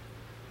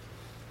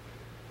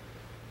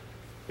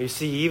 You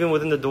see, even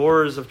within the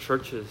doors of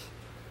churches,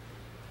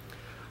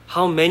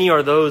 how many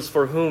are those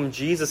for whom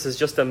Jesus is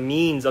just a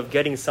means of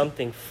getting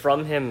something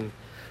from him,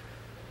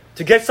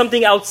 to get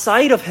something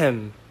outside of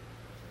him,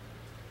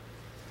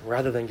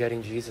 rather than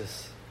getting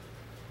Jesus?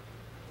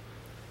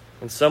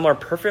 And some are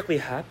perfectly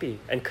happy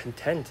and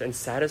content and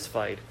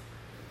satisfied,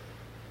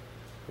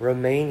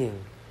 remaining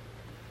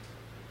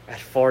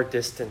at far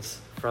distance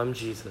from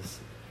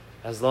Jesus,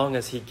 as long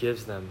as he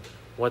gives them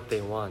what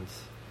they want.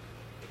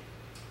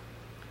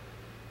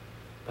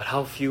 But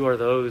how few are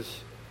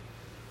those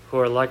who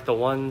are like the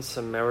one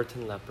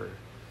Samaritan leper,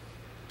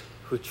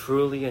 who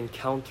truly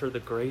encounter the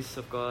grace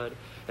of God,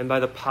 and by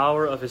the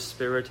power of his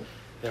Spirit,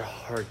 their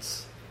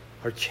hearts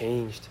are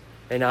changed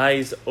and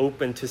eyes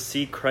open to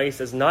see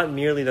Christ as not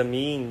merely the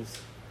means,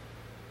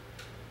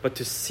 but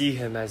to see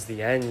him as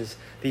the ends,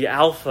 the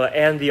Alpha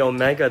and the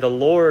Omega, the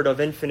Lord of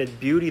infinite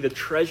beauty, the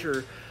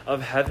treasure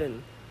of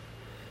heaven.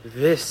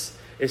 This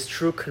is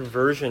true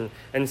conversion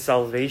and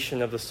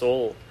salvation of the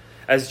soul.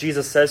 As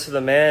Jesus says to the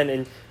man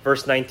in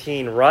verse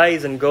 19,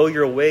 rise and go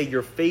your way,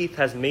 your faith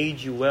has made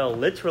you well.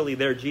 Literally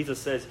there, Jesus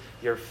says,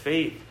 your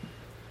faith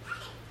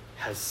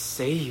has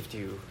saved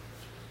you.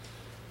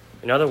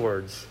 In other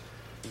words,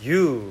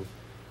 you,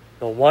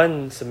 the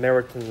one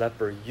Samaritan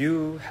leper,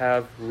 you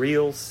have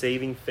real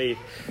saving faith.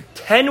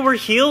 10 were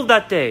healed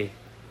that day,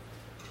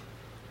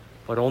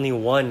 but only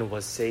 1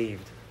 was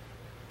saved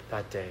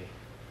that day.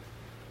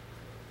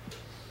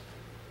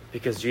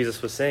 Because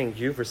Jesus was saying,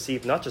 you've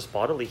received not just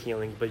bodily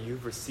healing, but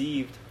you've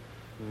received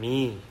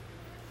me.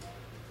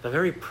 The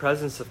very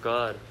presence of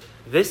God.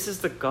 This is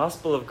the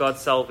gospel of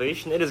God's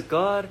salvation. It is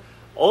God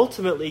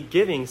ultimately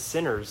giving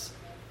sinners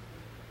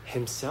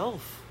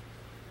himself.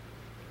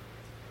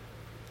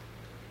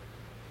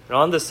 And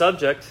on this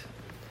subject,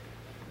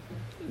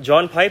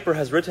 John Piper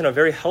has written a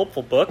very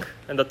helpful book,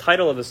 and the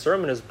title of the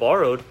sermon is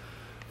borrowed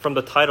from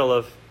the title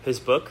of his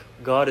book,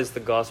 God is the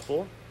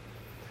Gospel.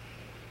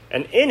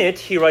 And in it,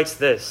 he writes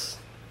this: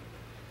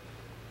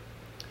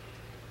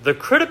 the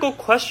critical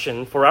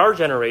question for our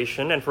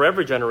generation and for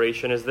every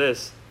generation is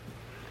this: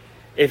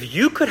 if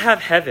you could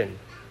have heaven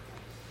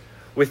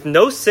with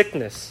no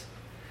sickness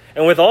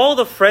and with all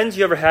the friends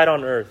you ever had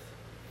on earth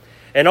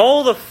and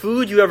all the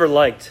food you ever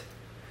liked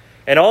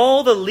and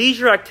all the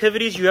leisure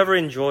activities you ever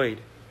enjoyed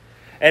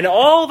and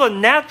all the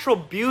natural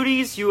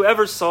beauties you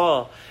ever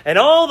saw, and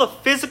all the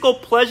physical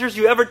pleasures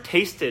you ever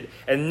tasted,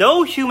 and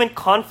no human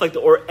conflict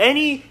or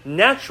any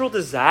natural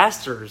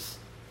disasters,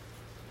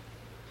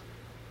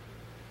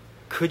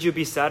 could you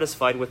be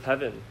satisfied with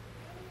heaven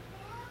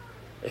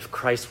if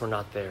Christ were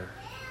not there?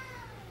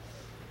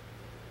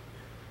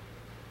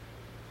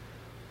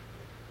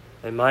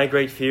 And my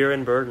great fear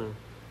and burden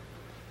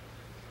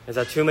is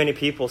that too many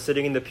people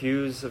sitting in the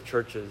pews of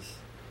churches,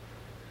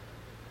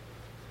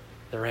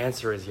 their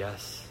answer is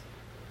yes.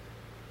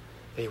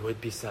 They would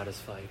be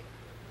satisfied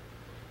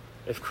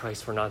if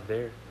Christ were not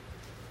there.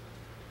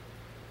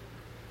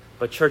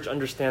 But church,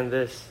 understand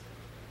this: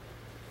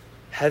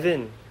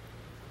 heaven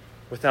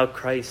without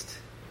Christ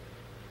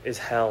is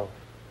hell.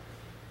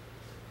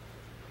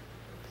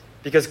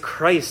 Because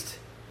Christ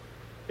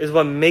is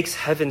what makes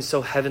heaven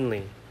so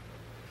heavenly.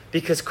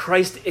 Because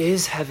Christ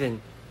is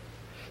heaven.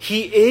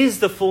 He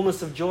is the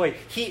fullness of joy.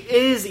 He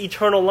is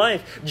eternal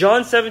life.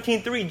 John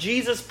 17:3,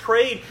 Jesus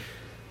prayed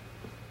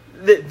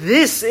that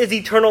this is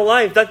eternal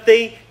life, that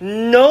they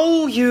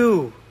know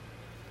you.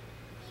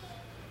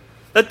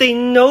 That they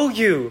know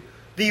you,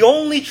 the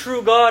only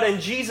true God,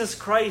 and Jesus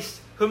Christ,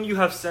 whom you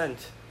have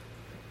sent.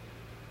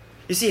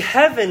 You see,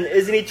 heaven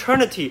is an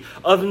eternity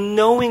of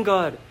knowing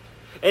God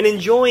and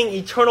enjoying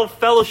eternal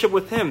fellowship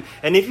with Him.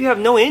 And if you have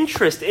no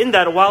interest in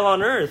that while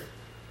on earth,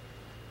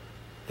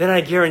 then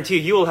I guarantee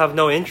you will have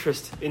no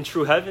interest in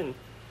true heaven.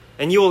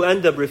 And you will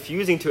end up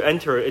refusing to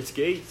enter its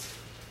gates.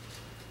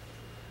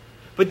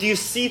 But do you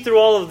see through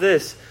all of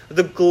this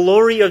the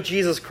glory of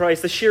Jesus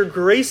Christ, the sheer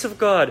grace of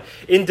God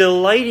in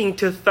delighting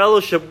to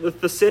fellowship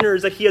with the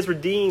sinners that He has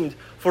redeemed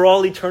for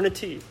all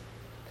eternity?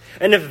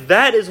 And if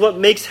that is what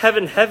makes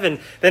heaven heaven,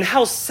 then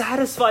how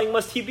satisfying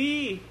must He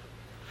be?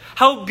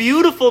 How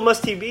beautiful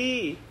must He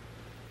be?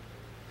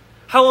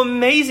 How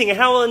amazing and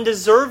how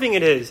undeserving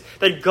it is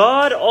that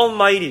God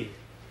Almighty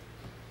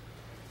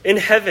in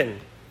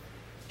heaven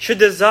should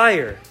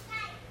desire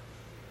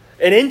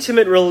an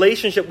intimate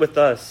relationship with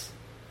us,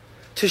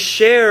 to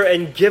share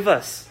and give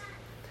us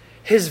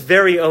His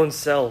very own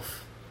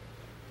self.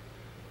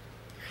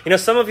 You know,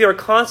 some of you are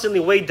constantly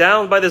weighed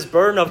down by this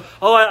burden of,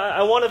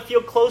 I want to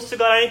feel close to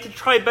God. I need to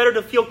try better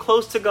to feel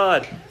close to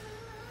God.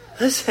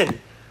 Listen,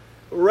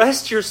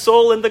 rest your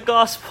soul in the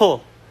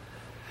gospel.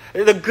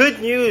 The good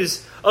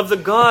news of the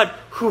God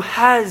who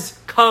has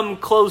come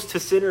close to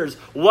sinners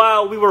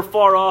while we were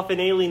far off and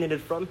alienated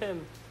from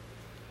Him.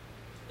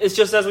 It's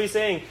just as we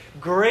sang,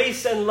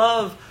 grace and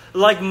love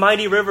like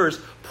mighty rivers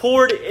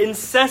poured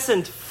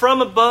incessant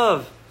from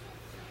above,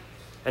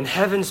 and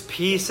heaven's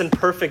peace and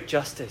perfect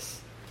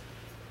justice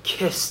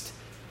kissed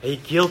a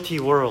guilty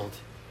world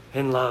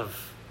in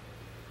love.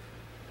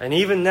 And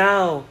even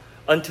now,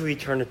 unto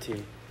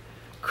eternity,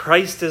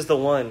 Christ is the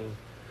one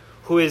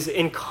who is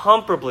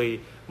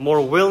incomparably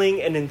more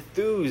willing and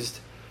enthused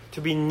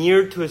to be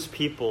near to His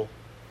people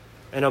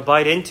and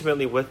abide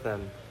intimately with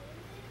them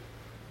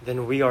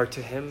than we are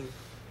to Him.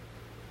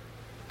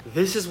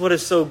 This is what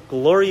is so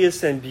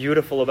glorious and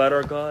beautiful about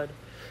our God.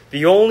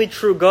 The only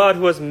true God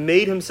who has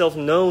made Himself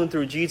known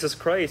through Jesus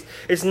Christ.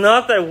 It's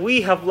not that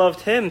we have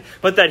loved Him,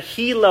 but that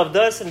He loved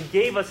us and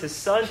gave us His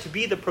Son to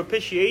be the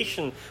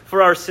propitiation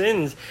for our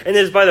sins. And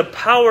it is by the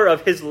power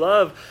of His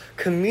love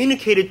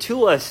communicated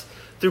to us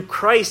through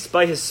Christ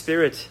by His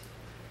Spirit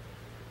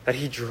that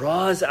He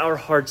draws our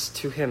hearts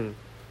to Him,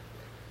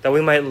 that we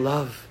might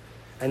love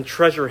and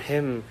treasure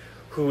Him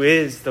who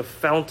is the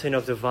fountain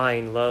of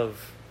divine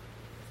love.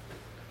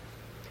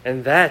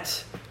 And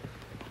that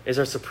is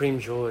our supreme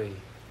joy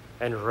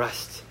and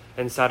rest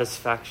and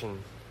satisfaction,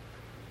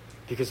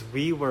 because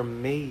we were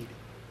made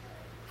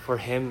for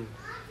Him.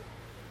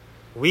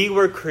 We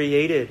were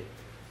created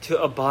to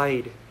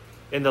abide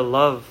in the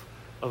love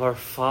of our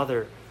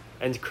Father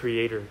and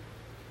Creator.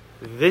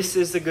 This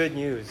is the good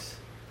news,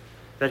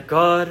 that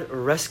God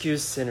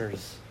rescues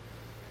sinners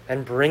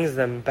and brings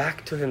them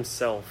back to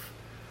Himself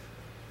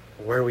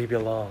where we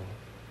belong.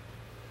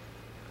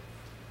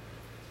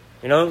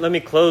 You know, let me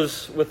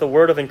close with a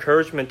word of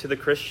encouragement to the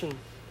Christian.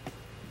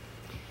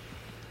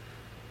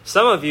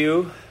 Some of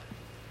you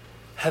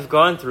have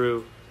gone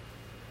through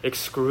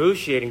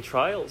excruciating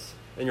trials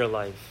in your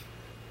life.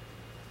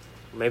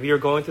 Maybe you're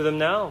going through them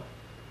now,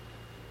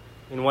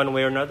 in one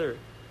way or another.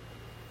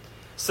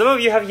 Some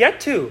of you have yet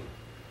to,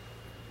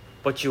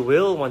 but you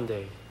will one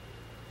day.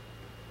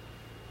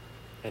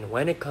 And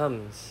when it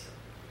comes,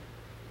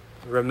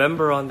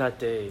 remember on that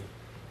day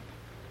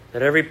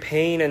that every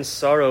pain and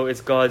sorrow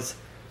is God's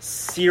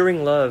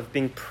searing love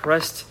being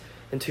pressed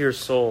into your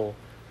soul,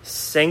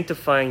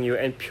 sanctifying you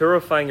and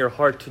purifying your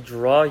heart to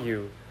draw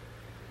you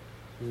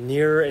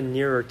nearer and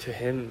nearer to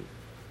Him.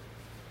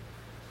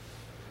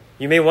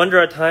 You may wonder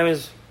at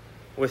times,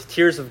 with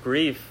tears of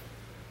grief,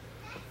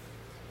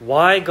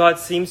 why God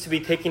seems to be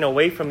taking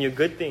away from you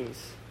good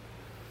things,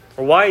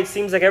 or why it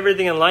seems like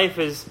everything in life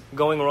is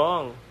going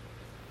wrong.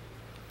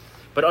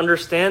 But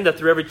understand that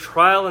through every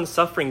trial and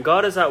suffering,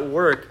 God is at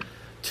work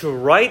to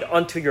write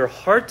onto your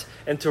heart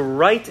and to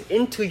write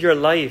into your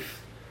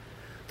life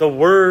the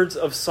words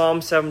of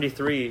Psalm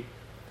 73,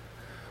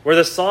 where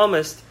the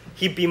psalmist,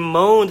 he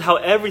bemoaned how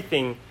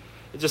everything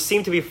just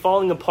seemed to be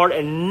falling apart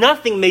and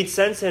nothing made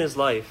sense in his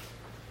life.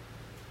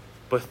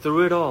 But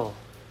through it all,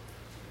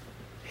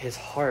 his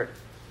heart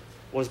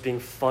was being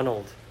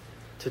funneled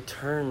to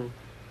turn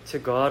to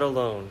God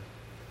alone.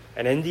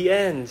 And in the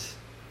end,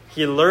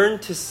 he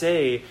learned to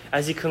say,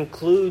 as he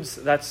concludes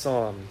that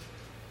psalm,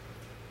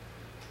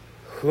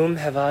 "Whom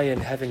have I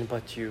in heaven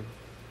but you?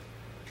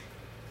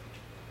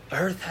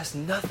 Earth has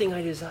nothing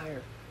I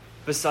desire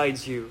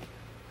besides you.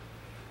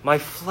 My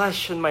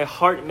flesh and my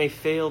heart may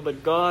fail,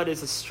 but God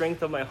is the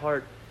strength of my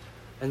heart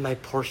and my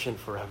portion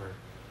forever.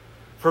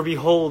 For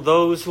behold,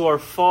 those who are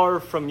far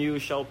from you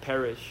shall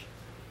perish.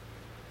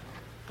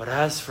 But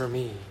as for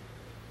me,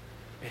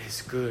 it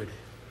is good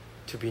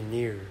to be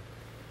near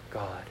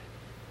God."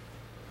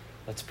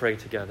 Let's pray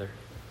together.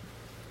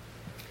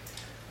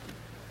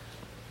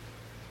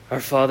 Our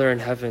Father in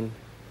heaven,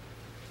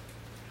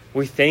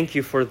 We thank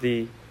you for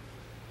the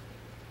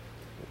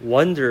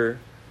wonder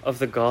of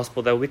the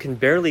gospel that we can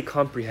barely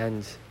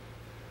comprehend.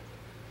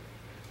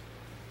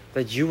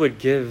 That you would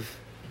give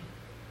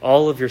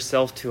all of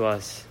yourself to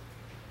us.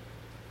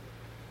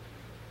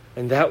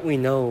 And that we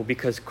know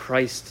because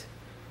Christ,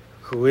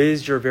 who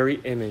is your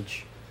very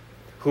image,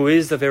 who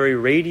is the very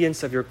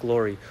radiance of your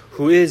glory,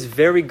 who is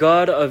very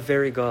God of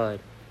very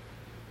God,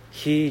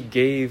 He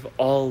gave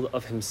all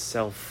of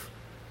Himself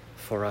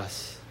for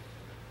us,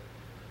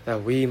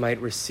 that we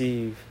might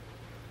receive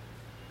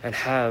and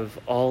have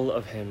all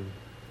of Him.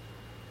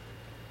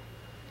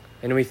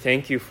 And we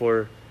thank you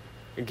for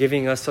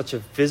giving us such a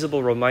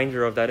visible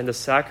reminder of that in the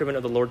sacrament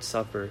of the Lord's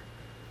Supper,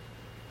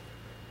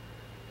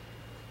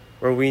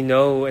 where we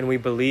know and we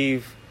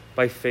believe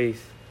by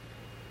faith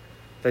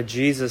that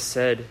Jesus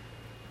said,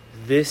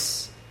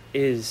 "This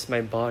is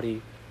my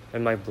body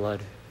and my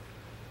blood.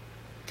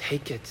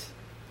 Take it,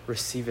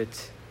 receive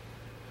it."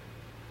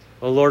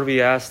 Oh Lord,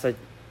 we ask that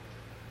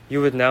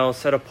you would now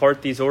set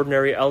apart these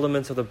ordinary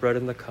elements of the bread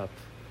and the cup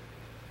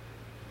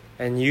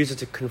and use it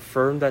to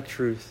confirm that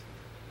truth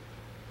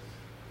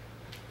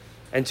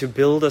and to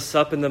build us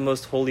up in the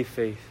most holy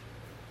faith,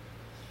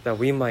 that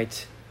we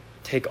might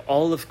take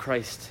all of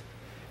Christ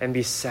and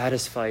be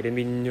satisfied and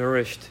be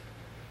nourished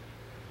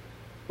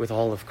with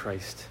all of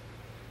Christ.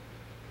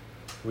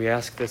 We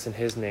ask this in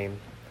His name.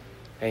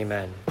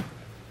 Amen.